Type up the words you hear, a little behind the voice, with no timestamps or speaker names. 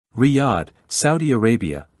Riyadh, Saudi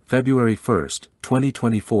Arabia, February 1,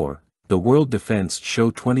 2024, the World Defense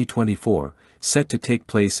Show 2024, set to take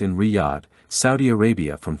place in Riyadh, Saudi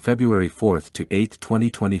Arabia from February 4 to 8,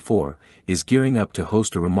 2024, is gearing up to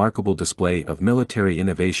host a remarkable display of military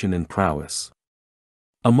innovation and prowess.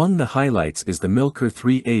 Among the highlights is the MILKOR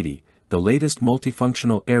 380, the latest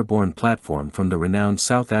multifunctional airborne platform from the renowned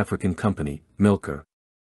South African company, MILKOR.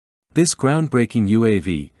 This groundbreaking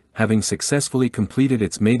UAV, having successfully completed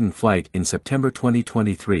its maiden flight in September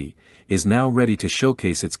 2023, is now ready to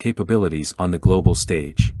showcase its capabilities on the global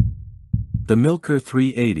stage. The MILKOR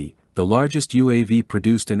 380, the largest UAV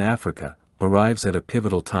produced in Africa, arrives at a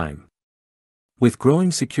pivotal time. With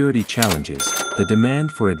growing security challenges, the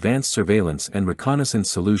demand for advanced surveillance and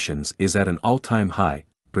reconnaissance solutions is at an all-time high,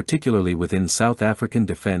 particularly within South African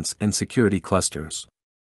defense and security clusters.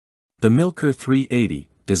 The MILKOR 380,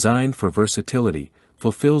 designed for versatility,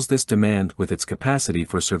 fulfills this demand with its capacity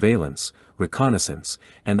for surveillance, reconnaissance,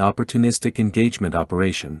 and opportunistic engagement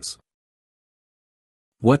operations.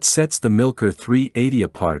 What sets the MILKOR 380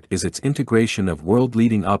 apart is its integration of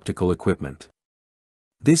world-leading optical equipment.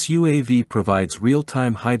 This UAV provides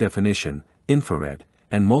real-time high-definition, infrared,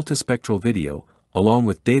 and multispectral video, along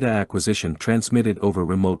with data acquisition transmitted over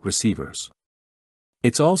remote receivers.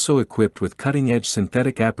 It's also equipped with cutting-edge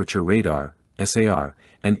synthetic aperture radar, SAR,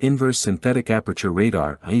 and inverse synthetic aperture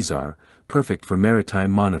radar, ISAR, perfect for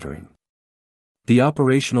maritime monitoring. The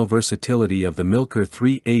operational versatility of the MILKOR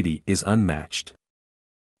 380 is unmatched.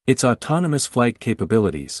 Its autonomous flight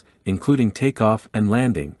capabilities, including takeoff and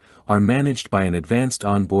landing, are managed by an advanced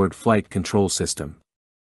onboard flight control system.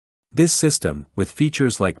 This system, with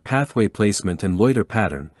features like pathway placement and loiter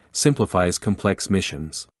pattern, simplifies complex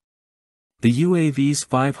missions. The UAV's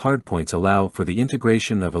 5 hardpoints allow for the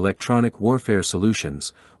integration of electronic warfare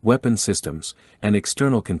solutions, weapon systems, and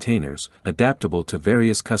external containers, adaptable to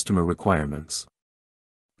various customer requirements.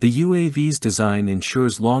 The UAV's design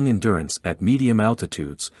ensures long endurance at medium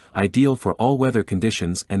altitudes, ideal for all weather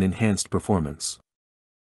conditions and enhanced performance.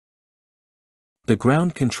 The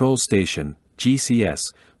Ground Control Station,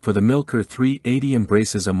 GCS, for the MILKOR 380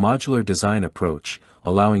 embraces a modular design approach,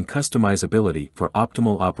 allowing customizability for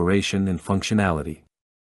optimal operation and functionality.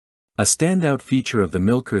 A standout feature of the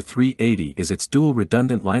MILKOR 380 is its dual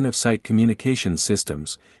redundant line-of-sight communication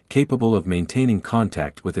systems, capable of maintaining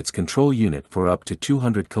contact with its control unit for up to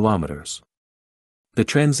 200 kilometers. The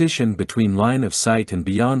transition between line-of-sight and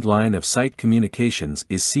beyond line-of-sight communications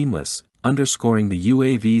is seamless, underscoring the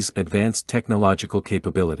UAV's advanced technological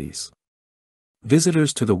capabilities.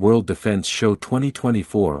 Visitors to the World Defense Show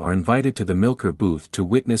 2024 are invited to the MILKOR booth to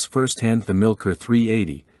witness firsthand the MILKOR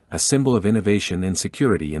 380, a symbol of innovation and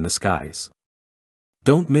security in the skies.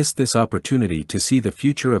 Don't miss this opportunity to see the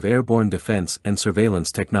future of airborne defense and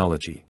surveillance technology.